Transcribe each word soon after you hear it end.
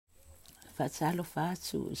Faatalo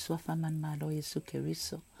faatu I suafa manamālō Iesu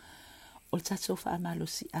Keriso. O le tatou faamālō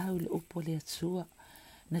si au le upu le atua.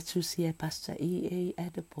 Na tusi Pastor E.A.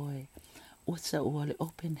 Attaboy. Ua ua le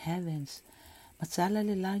open heavens. Matala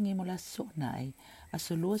le langi mo la TOONAI.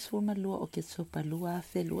 Aso luas fulmalua OKETOPA lua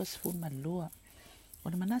afe luas fulmalua. O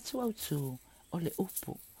le Manatu Autu. O le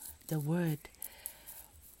Upu. The word.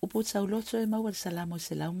 Upu Tauloto maua le Salamo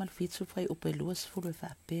se lau malfitu fai upe luas fulu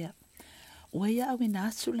faapea. Ua ia auina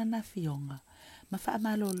atu lana afioga. Ma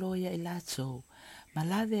amālōlō ia I latou. Ma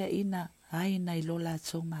lavea'iina aina I lo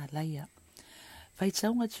latou malaia.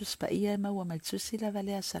 Faitauga Tusi Paia maua mai tusi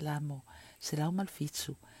lavalea Salamo. Se lau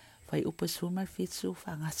malfitu. Fai upe su malfitu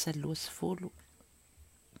faangata luas fulu.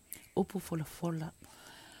 Upu Folafola.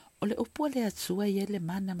 O le upu le atua ia le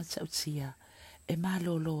mana matautia. E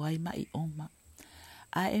malolō ai mai oma.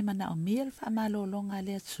 A e manaomia le faamālōlō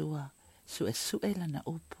le atua. Suesue lana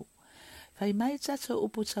upu. Fai mai tatou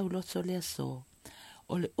upu Tauloto le aso.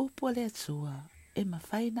 O le upu le atua. E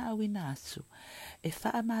mafai na auina atu. E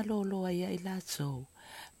amālōlō ia I latou.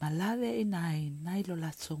 Ma lavea'iina nai lo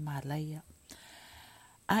latou malaia.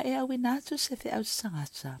 A e auina atu se feau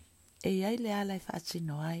tagata. E iai le ala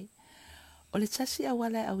faatino ai. O le tasi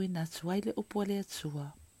awala auina atu ai le upu le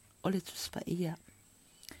atua. O le Tusi Paia.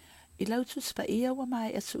 I lau Tusi Paia wa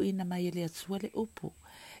mai atuina mai le atua le upu.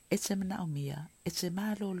 E te manaomia. E te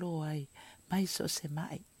malolō ai. Mai so se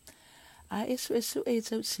mai. A suesue e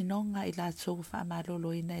tau sinonga I latou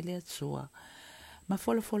amālōlō ina le atua. Ma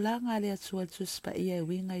folafolanga le atua Tusi Paia e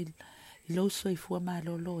winga I loso I fua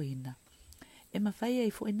malolō ina. E mafai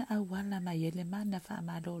e fu ina awala mai e le mana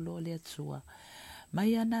amālōlō le atua.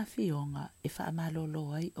 Mai ana afioga e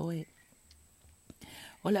amālōlō ai oe.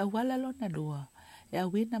 O le awala lona lua. E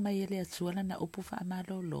auina mai e le atua lana upu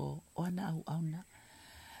amālōlō o ana auina.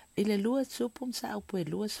 I le lua tupu msa upu e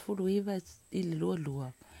lua sfuluiva I le lua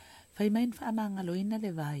lua. Fai main amālōlō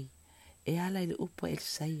le vai. E ala I le upu e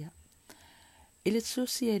saia. I le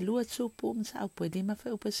tusi e lua tupu msa upu e lima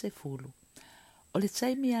fai upu se fulu. O le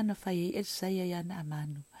taimi ana fai e saia I ana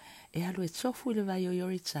amanu. E alu e tofu I le vai o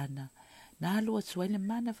yoritana. Na alu atua I le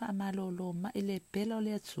mana amālōlō ma I le pelo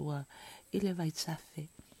le atua I le vai tafe.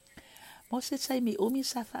 Mo se taimi umi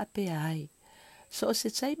sa faapea ai. So o se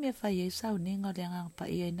taimi e fai e sa uninga o le Agaga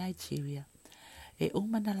Paia I Nigeria. E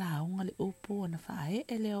uma na launga le upu o na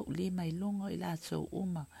faae'e leo lima I lungo I latou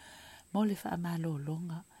uma. Mo le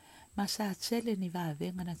amālōlō. Ma sa tele ni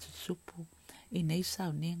vavenga na tutupu I nei sa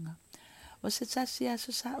uninga. O se tasi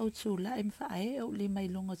aso sa o tula'i mfaae'e o lima I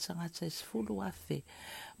lungo tagata esfulu afe.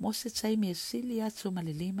 Mo se taimi e sili atu ma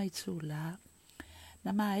le lima I tula.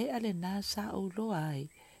 Na mae'a le na sa o loa ai.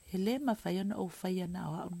 E le mafai ana o fai ana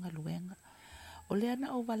o aunga luenga. O le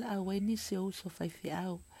ana o wala aweni se o so fai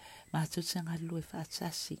feau. Ma tutanga lue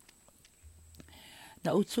faatasi.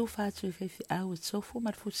 Na utu fatu I fai feau e tofu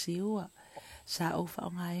marfusi ua. Sa o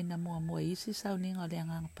faaongaina mua isi sa uninga o le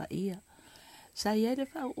Agaga Paia. Sa ia le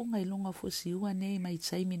fau unga I lunga fusi ua nei mai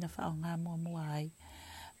taimi na faaonga mua ai.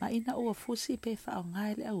 Ma ina ua fusi pe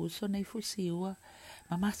faaonga le au uso nei fusi ua.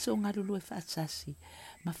 Ma mato unga lulu e faatasi.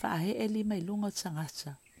 Ma faae'e lima I lunga o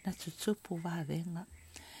tagata. Na tutupu vavenga.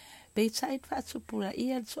 Pei tait faatupura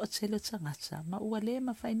ia le to'atele o tagata. Ma ua le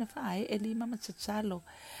mafai na faae'e lima matatalo.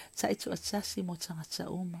 Tai to'atasi mo tagata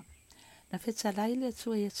uma. Na fetalai le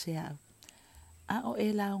atua ia te au. A o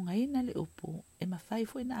e laogaina le upu. E mafai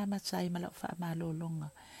fu ina amatai ma lau amālōlō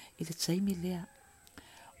I le taimi lea.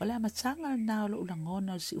 O le amatanga na o lo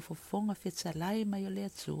ulangona o si ufofonga fetalai mai o le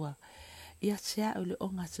atua. Ia te au le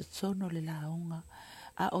onga tutono le laonga.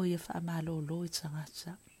 A o ia amālōlō I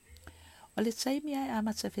tagata. O le taimi ai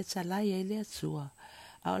amata fetalai ai le atua.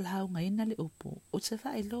 A o la haungaina le upu. O te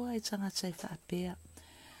whaeloa I tagata I whaapea.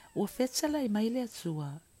 Ua fetalai mai le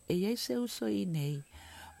atua. E iei se uso I nei.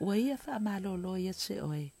 Ua ia amālōlō ia te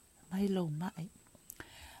oe. Mai lau mai.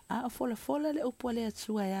 A o folafola le upu le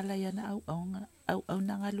atua e ala ia na au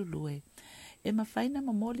nanga lulue. E mawhaina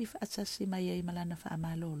mamoli faatasi mai ei malana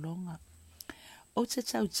amālōlō. O te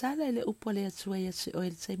tautala le upu le atua ia te oe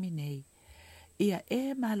le taimi nei. Ia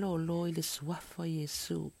e malolō I le suafo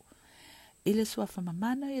Iesu. I le suafo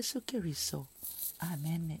mamana Iesu Keriso.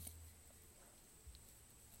 Amen.